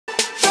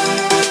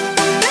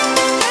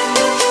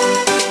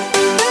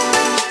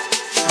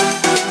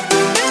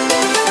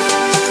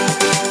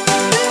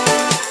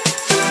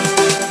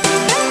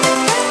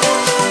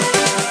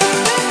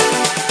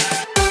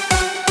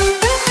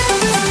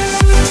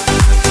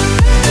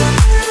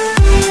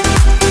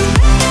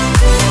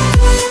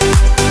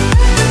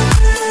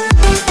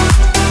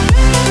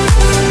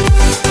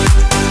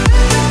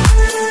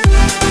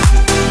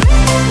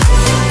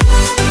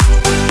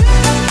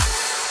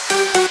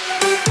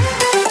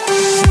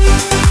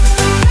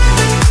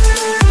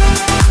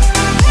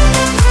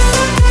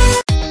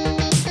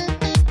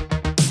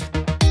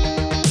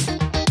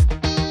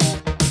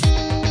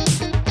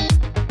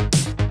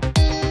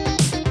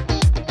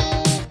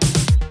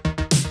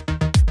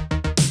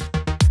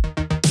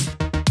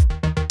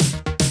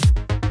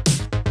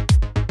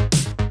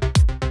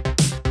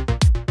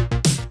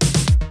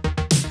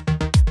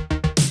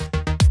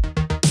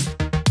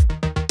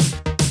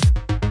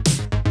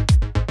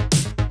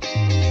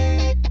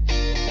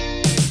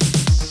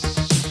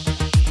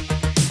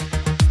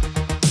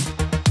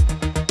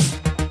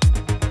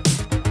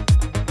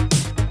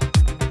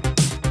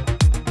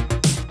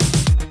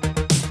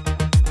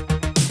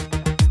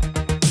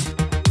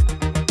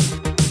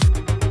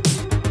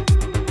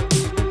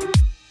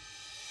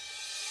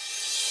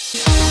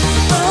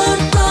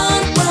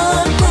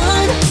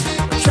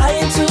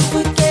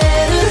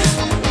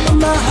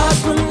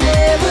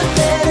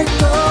let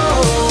go.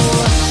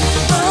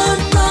 Run,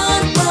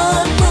 run,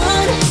 run,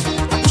 run.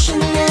 I wish I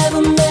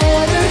never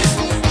met her.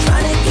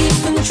 Trying to keep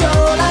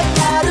control, I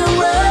gotta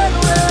run,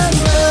 run,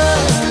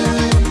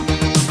 run.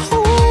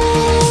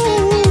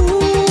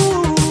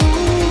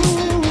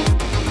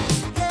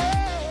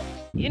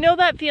 Ooh. You know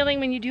that feeling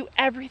when you do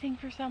everything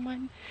for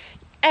someone?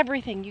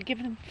 Everything. You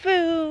give them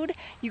food,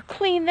 you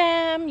clean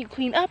them, you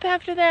clean up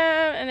after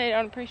them, and they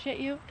don't appreciate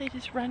you. They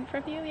just run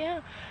from you.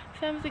 Yeah,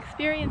 Sam's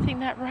experiencing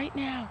that right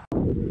now.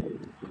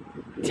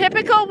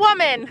 Typical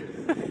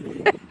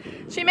woman.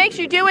 She makes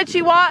you do what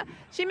she wants.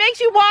 She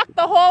makes you walk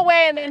the whole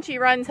way and then she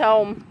runs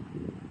home.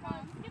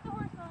 Get the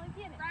horse, Molly.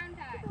 Get it. Brown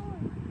tie.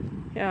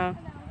 Yeah.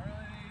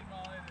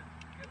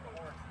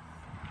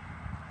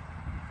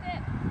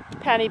 Sit.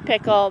 Penny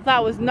Pickle.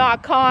 That was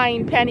not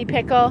kind, Penny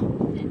Pickle.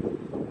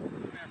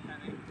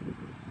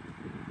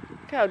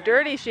 Look how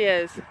dirty she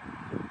is.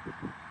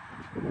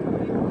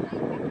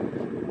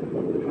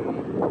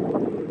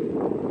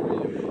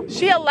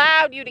 She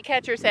allowed you to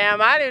catch her,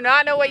 Sam. I do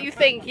not know what you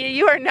think.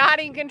 You are not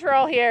in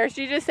control here.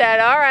 She just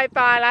said, all right,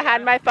 fine, I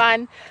had my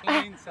fun.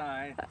 Clean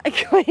side.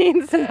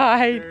 Clean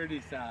side.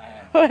 Dirty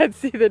side. Let's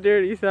see the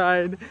dirty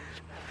side.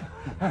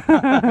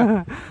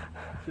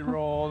 She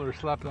rolled or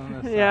slept on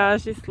this side. Yeah,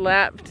 she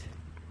slept.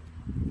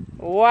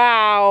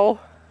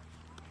 Wow.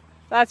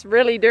 That's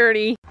really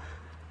dirty.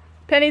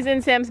 Penny's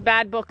in Sam's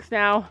bad books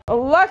now.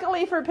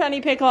 Luckily for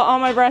Penny Pickle, all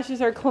my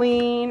brushes are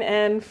clean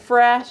and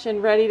fresh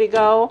and ready to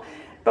go.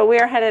 But we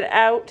are headed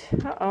out.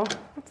 Uh-oh,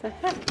 what's the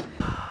heck?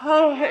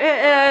 Oh,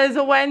 it is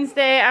a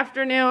Wednesday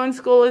afternoon.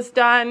 School is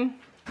done.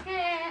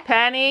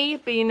 Penny,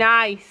 be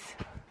nice.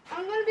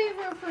 I'm gonna be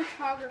a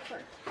photographer.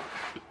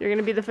 You're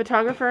gonna be the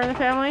photographer in the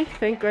family?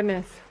 Thank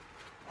goodness.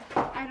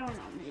 I don't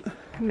know,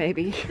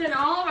 Maybe. Then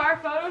all of our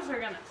photos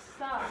are gonna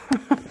suck.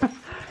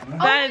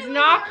 That is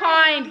not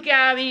kind,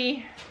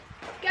 Gabby.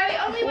 Gabby,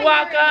 only when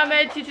Welcome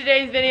to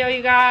today's video,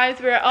 you guys.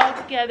 We're all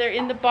together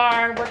in the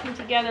barn, working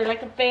together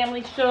like a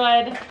family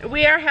should.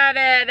 We are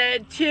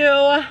headed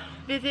to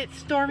visit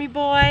Stormy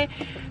Boy.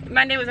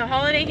 Monday was a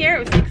holiday here. It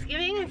was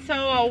Thanksgiving,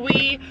 so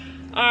we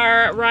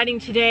are riding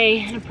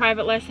today in a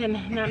private lesson.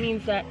 And that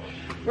means that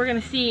we're gonna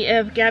see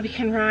if Gabby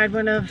can ride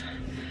one of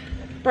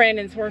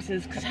Brandon's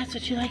horses, because that's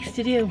what she likes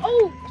to do.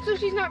 Oh, so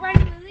she's not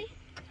riding Lily?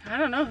 I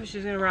don't know who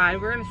she's gonna ride.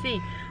 We're gonna see.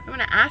 I'm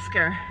gonna ask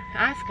him.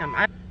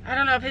 I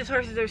don't know if his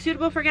horses are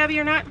suitable for Gabby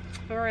or not,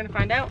 but we're gonna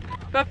find out.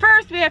 But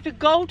first, we have to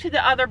go to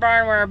the other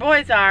barn where our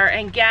boys are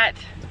and get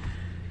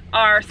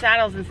our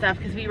saddles and stuff,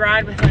 because we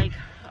ride with like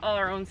all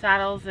our own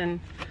saddles, and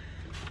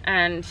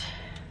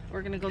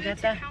we're gonna go get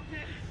the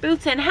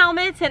boots and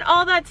helmets and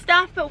all that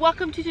stuff. But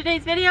welcome to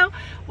today's video.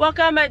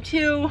 Welcome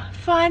to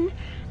fun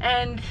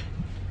and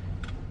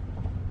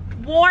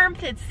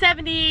warmth. It's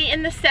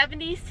in the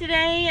 70s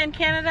today in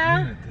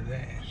Canada.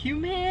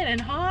 Humid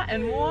and hot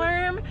and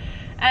warm.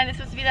 And it's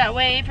supposed to be that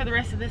way for the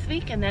rest of this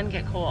week and then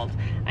get cold.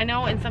 I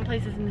know in some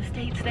places in the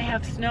States they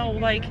have snow.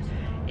 Like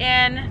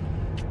in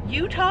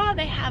Utah,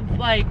 they have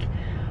like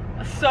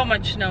so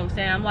much snow,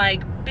 Sam.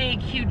 Like big,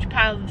 huge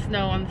piles of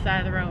snow on the side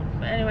of the road.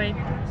 But anyway,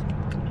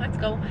 let's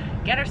go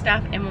get our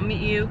stuff and we'll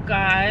meet you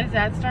guys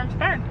at Storm's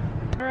barn.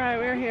 All right,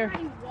 we're here.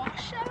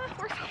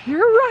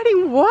 You're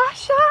riding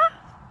Washa?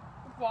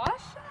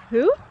 Washa?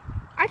 Who?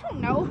 I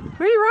don't know.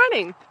 Where are you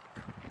riding?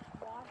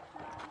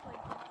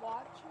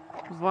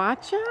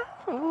 Watcha?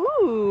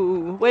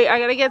 Ooh. Wait, I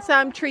gotta get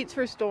some treats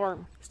for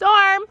Storm.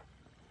 Storm!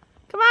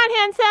 Come on,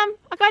 handsome.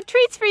 I got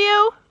treats for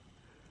you.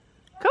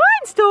 Come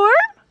on, Storm.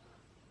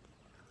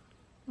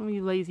 Oh,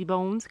 you lazy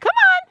bones. Come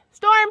on,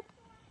 Storm.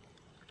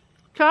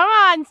 Come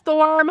on,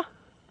 Storm.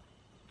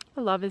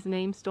 I love his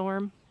name,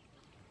 Storm.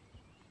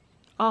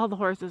 All the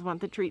horses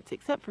want the treats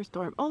except for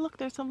Storm. Oh, look,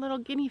 there's some little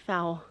guinea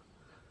fowl.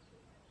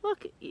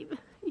 Look,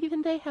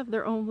 even they have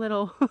their own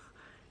little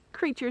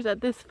creatures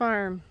at this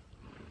farm.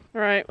 All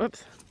right,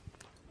 whoops.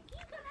 He's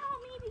gonna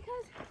help me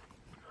because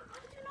I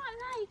do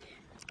not like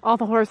all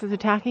the horses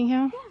attacking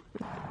you?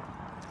 Yeah.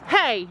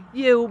 Hey,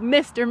 you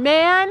Mr.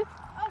 Man.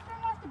 Oh,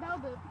 Storm lost a bell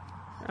boot.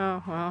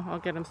 Oh, well, I'll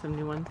get him some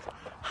new ones.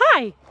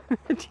 Hi,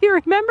 do you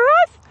remember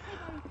us?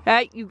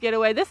 Hey, you get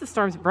away. This is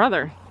Storm's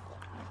brother.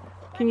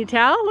 Can you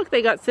tell? Look,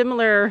 they got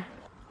similar.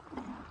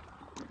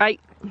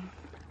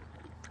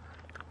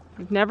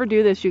 Never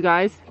do this, you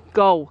guys.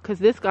 Go, because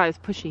this guy is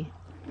pushy.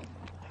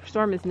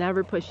 Storm is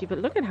never pushy, but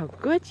look at how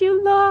good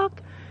you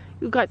look.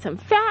 You got some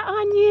fat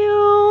on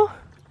you.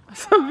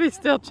 Somebody's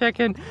still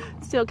checking,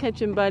 still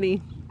catching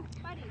Buddy.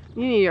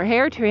 You need your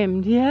hair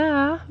trimmed.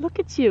 Yeah, look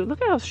at you.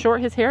 Look at how short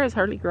his hair is,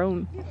 hardly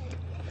grown.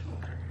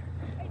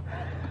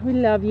 We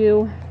love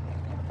you.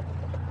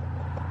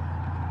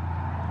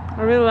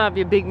 I really love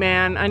you, big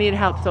man. I need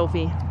help,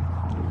 Sophie.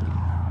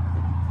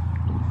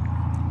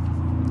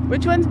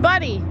 Which one's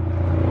Buddy?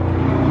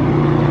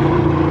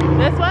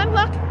 This one?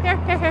 Look. Here.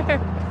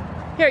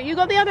 Here, you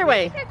go the other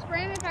way. Text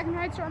Brandon if I can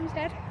ride Storm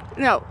instead.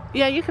 No,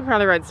 yeah, you could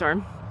probably ride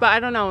Storm. But I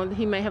don't know,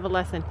 he may have a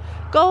lesson.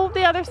 Go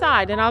the other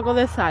side and I'll go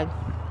this side.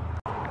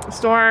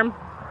 Storm.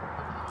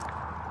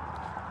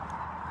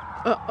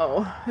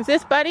 Uh-oh. Is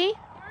this Buddy?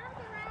 Arms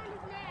around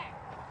his neck.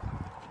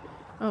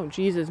 Oh,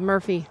 Jesus,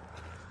 Murphy.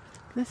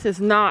 This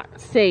is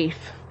not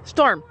safe.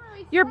 Storm,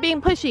 you're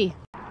being pushy.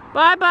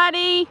 Bye,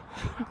 buddy.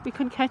 We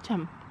couldn't catch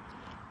him.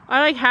 I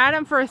like had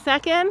him for a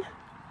second.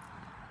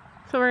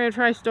 So we're gonna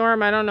try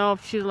Storm. I don't know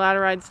if she's allowed to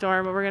ride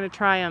Storm, but we're gonna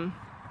try him.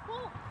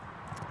 Well,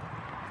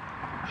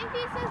 if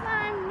he says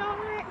I'm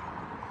not,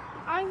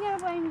 I'm gonna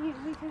blame you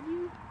because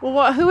you.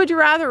 Well, who would you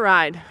rather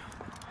ride?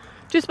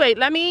 Just wait.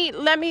 Let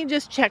me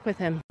just check with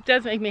him. It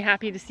does make me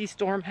happy to see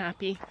Storm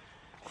happy.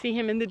 See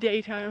him in the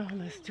daytime. Oh,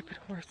 this stupid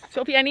horse.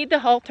 Sophie, I need the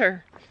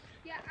halter.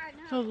 Yeah, I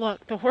know. So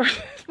look, the horse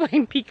is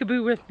playing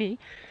peekaboo with me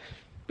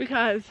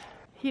because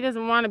he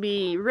doesn't want to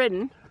be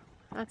ridden.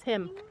 That's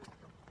him.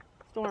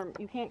 Storm,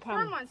 you can't come.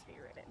 Storm wants to be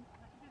ridden.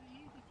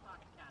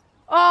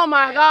 Oh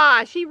my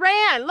gosh, he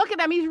ran. Look at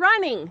him, he's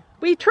running.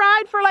 We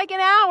tried for like an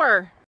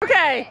hour.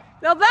 Okay,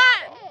 now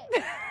that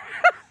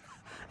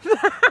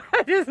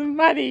that is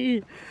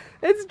muddy.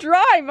 It's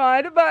dry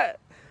mud, but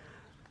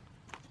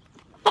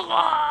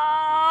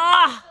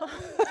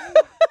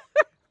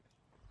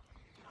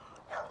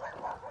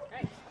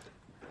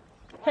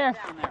here.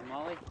 Down there,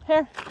 Molly.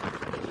 Here.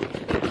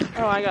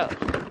 Oh, I got.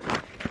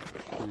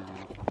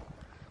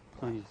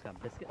 Oh, you just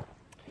got biscuit?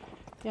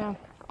 Yeah.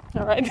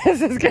 All right,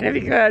 this is gonna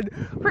be good.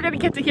 We're gonna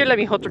get to here. Let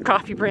me hold your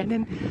coffee,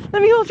 Brandon.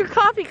 Let me hold your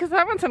coffee because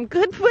I want some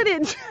good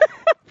footage.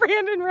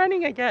 Brandon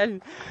running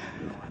again.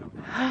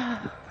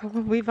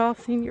 We've all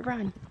seen you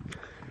run.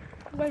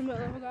 Wait a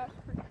minute, oh gosh.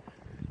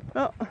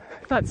 Oh, I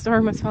thought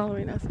Storm was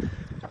following us.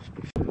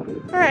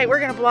 All right, we're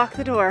gonna block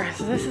the door.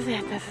 So this is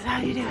it. This is how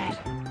you do it.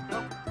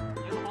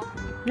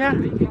 Yeah.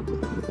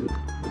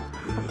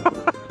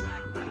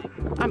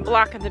 I'm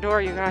blocking the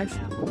door, you guys.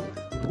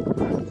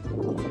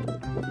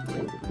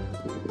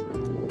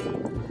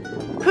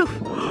 Poof.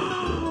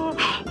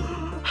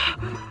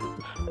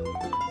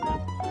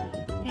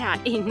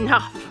 Yeah,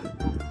 enough.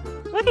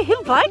 Look at, he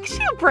likes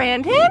you,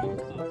 Brandon.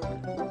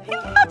 He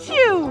loves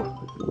you.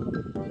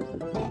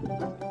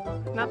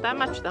 Not that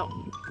much though.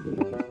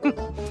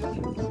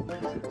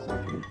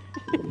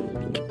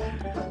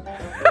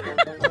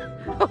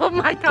 Oh,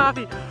 my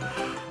coffee.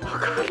 Oh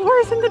God,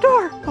 Laura's in the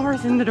door.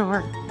 Laura's in the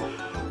door.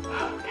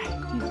 Okay.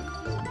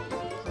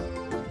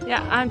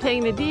 Yeah, I'm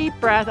taking a deep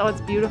breath. Oh,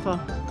 it's beautiful.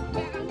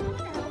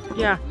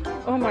 Yeah.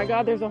 Oh my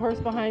God, there's a horse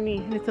behind me,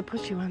 and it's a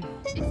pushy one.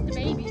 It's the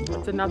baby.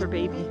 It's another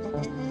baby.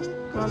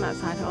 Go on that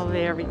side. Oh,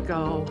 there we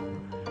go.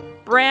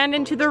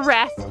 Brandon to the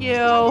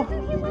rescue.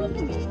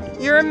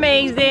 You're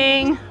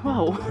amazing.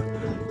 Whoa,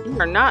 you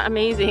are not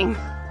amazing.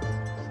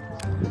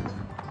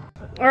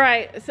 All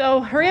right, so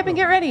hurry up and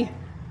get ready.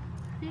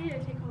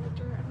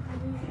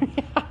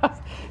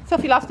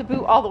 Sophie lost a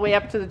boot all the way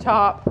up to the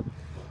top.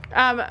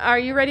 Are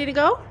you ready to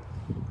go?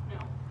 No,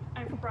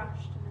 I'm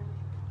brushed.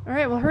 All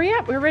right, well, hurry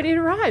up. We're ready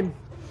to ride.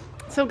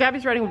 So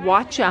Gabby's riding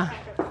Watcha.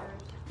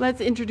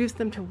 Let's introduce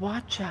them to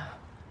Watcha.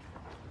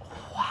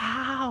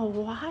 Wow,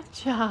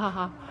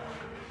 Watcha.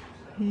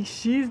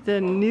 She's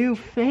the new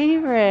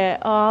favorite.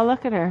 Oh,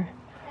 look at her.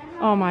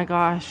 Oh my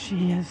gosh,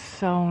 she is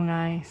so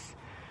nice.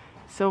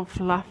 So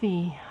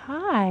fluffy.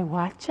 Hi,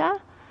 Watcha.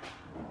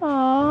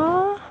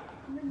 Aww.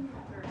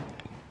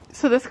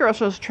 So this girl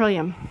shows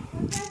Trillium.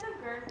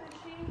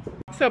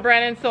 So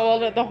Brandon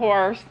sold the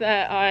horse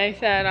that I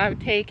said I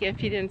would take if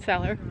he didn't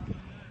sell her.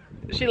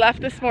 She left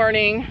this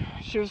morning.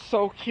 She was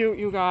so cute,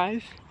 you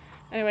guys.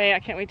 Anyway, I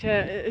can't wait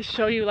to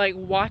show you like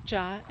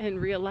Watcha in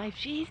real life.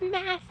 She's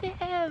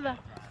massive.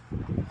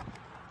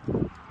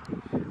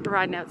 We're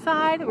riding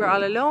outside. We're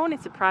all alone.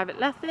 It's a private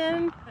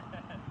lesson.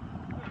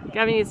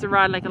 Gabby needs to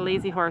ride like a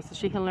lazy horse so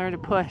she can learn to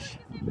push.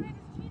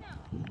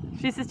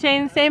 She's the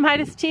same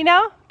height as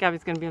Chino?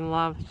 Gabby's gonna be in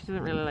love. She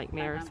doesn't really like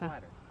mares. So.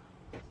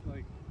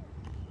 Like,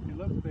 you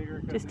look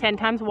bigger. Just 10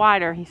 times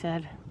wider, he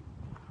said.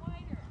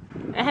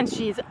 And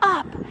she's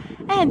up,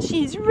 and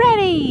she's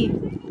ready.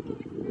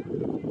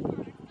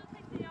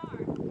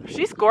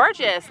 She's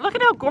gorgeous. Look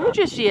at how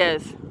gorgeous she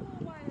is.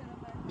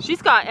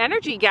 She's got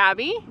energy,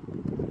 Gabby.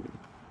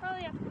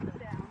 Probably have to put them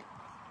down.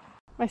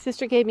 My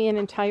sister gave me an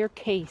entire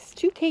case,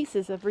 2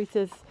 cases of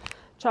Reese's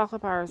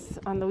chocolate bars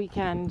on the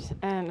weekend,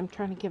 and I'm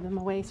trying to give them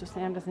away so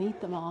Sam doesn't eat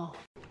them all.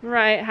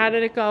 Right, how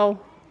did it go?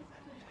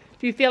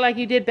 Do you feel like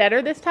you did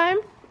better this time?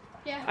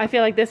 Yeah. I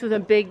feel like this was a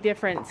big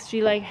difference.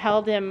 She like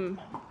held him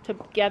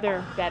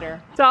together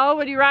better. So,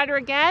 would you ride her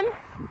again?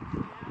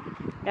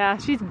 Yeah,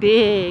 she's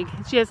big.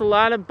 She has a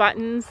lot of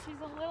buttons. She's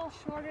a little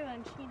shorter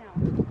than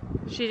Chino.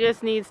 She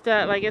just needs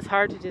to, like, it's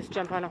hard to just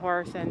jump on a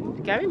horse,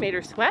 and Gabby made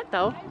her sweat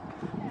though.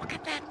 Look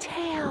at that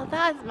tail,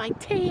 that's my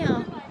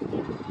tail.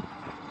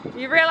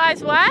 You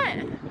realize what?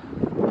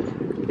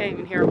 Can't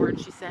even hear a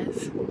word she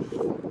says.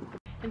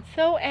 And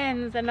so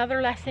ends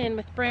another lesson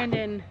with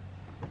Brandon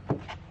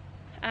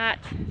at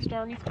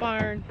Stormy's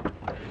Barn.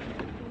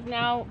 It's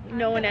now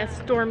known as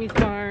Stormy's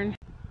Barn.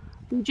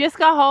 We just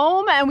got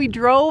home and we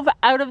drove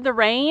out of the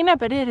rain,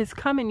 but it is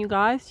coming, you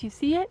guys. Do you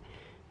see it?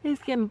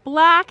 It's getting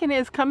black and it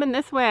is coming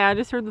this way. I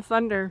just heard the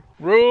thunder.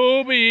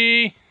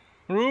 Ruby!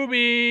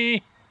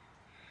 Ruby!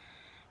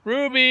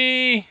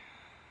 Ruby!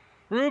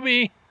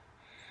 Ruby!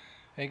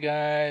 Hey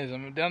guys,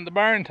 I'm down at the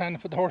barn, time to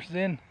put the horses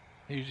in.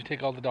 I usually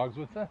take all the dogs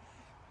with us.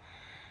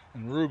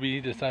 And Ruby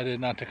decided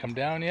not to come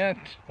down yet,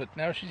 but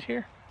now she's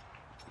here.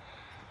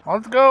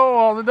 Let's go,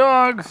 all the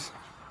dogs.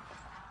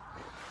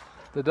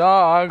 The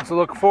dogs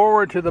look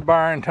forward to the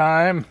barn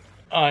time.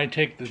 I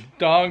take the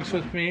dogs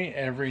with me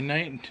every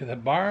night to the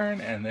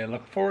barn, and they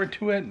look forward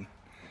to it.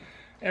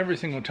 Every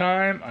single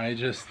time, I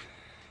just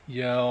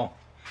yell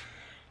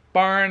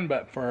barn,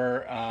 but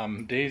for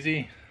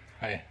Daisy,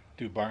 I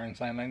do barn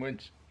sign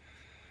language.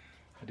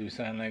 I do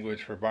sign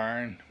language for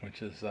barn,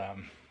 which is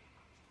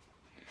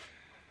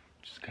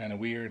just kind of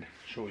weird.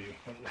 Show you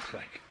what it looks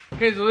like.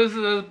 Okay, so this is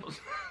a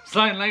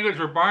sign language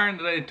for barn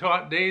that I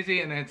taught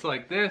Daisy, and it's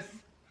like this,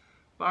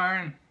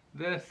 barn,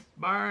 this,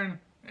 barn.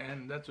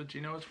 And that's what she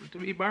knows to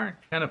be barn.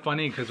 Kind of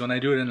funny because when I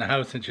do it in the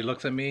house and she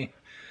looks at me,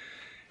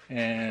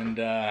 and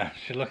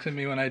she looks at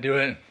me when I do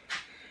it,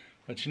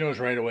 but she knows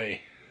right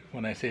away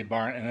when I say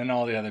barn. And then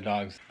all the other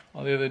dogs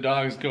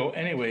go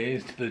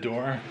anyways to the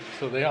door,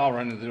 so they all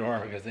run to the door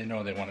because they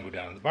know they want to go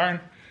down to the barn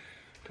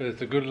because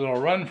it's a good little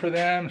run for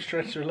them,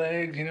 stretch their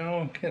legs, you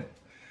know,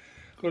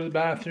 go to the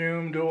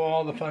bathroom, do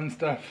all the fun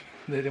stuff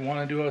they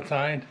want to do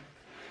outside,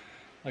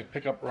 like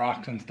pick up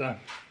rocks and stuff.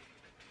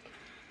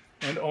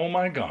 And oh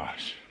my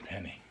gosh,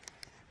 Penny,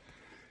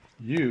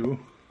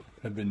 you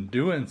have been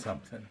doing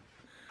something.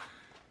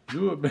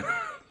 You have been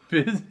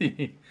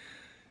busy.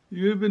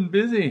 You have been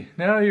busy.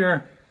 Now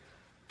you're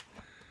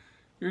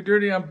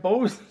dirty on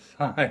both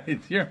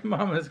sides. Your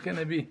mama's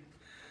gonna be,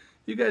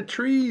 you got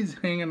trees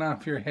hanging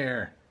off your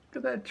hair.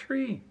 Look at that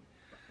tree.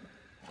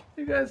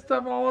 You got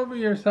stuff all over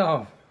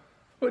yourself.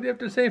 What do you have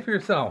to say for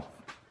yourself?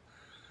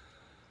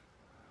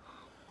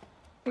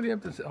 What do you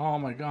have to say? Oh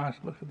my gosh,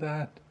 look at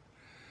that.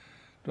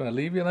 Do I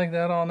leave you like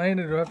that all night,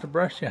 or do I have to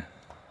brush you?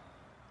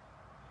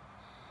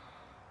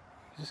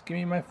 Just give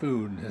me my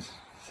food. It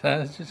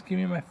says just give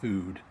me my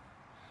food.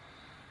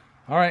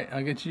 Alright,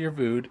 I'll get you your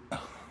food.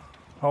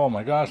 Oh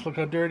my gosh, look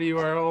how dirty you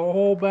are. The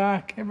whole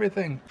back,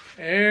 everything.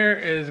 There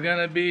is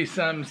gonna be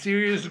some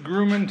serious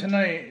grooming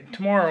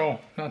tomorrow.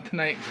 Not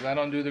tonight, because I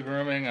don't do the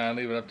grooming. I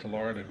leave it up to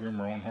Laura to groom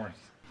her own horse.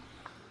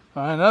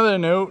 On another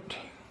note,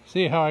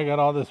 see how I got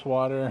all this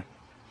water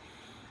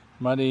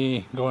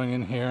muddy going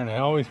in here, and I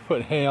always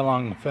put hay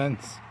along the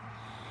fence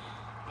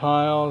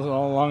piles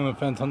all along the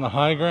fence on the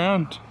high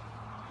ground.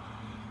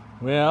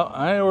 Well,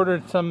 I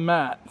ordered some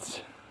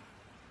mats,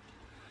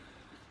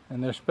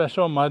 and they're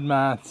special mud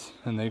mats,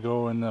 and they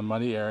go in the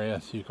muddy area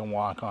so you can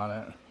walk on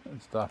it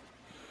and stuff.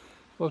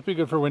 Supposed to be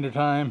good for winter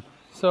time,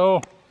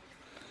 so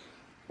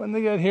when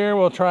they get here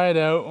we'll try it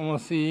out and we'll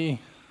see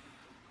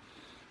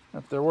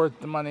if they're worth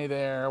the money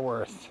they're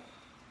worth.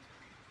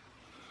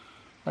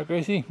 Alright,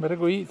 Gracie, better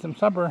go eat some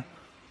supper.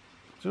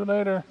 See you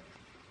later.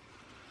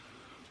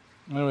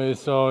 Anyway,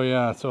 so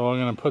yeah, so I'm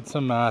gonna put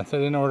some mats. I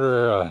didn't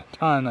order a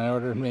ton, I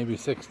ordered maybe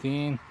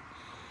 16.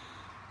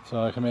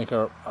 So I can make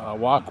a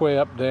walkway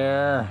up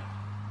there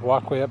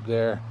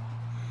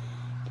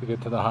to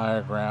get to the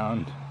higher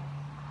ground.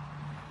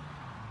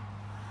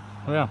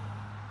 Yeah,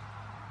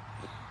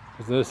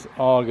 because this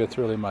all gets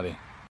really muddy.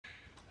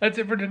 That's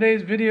it for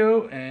today's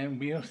video, and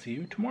we'll see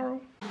you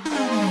tomorrow.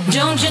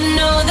 Don't you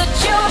know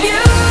that you're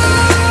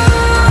beautiful?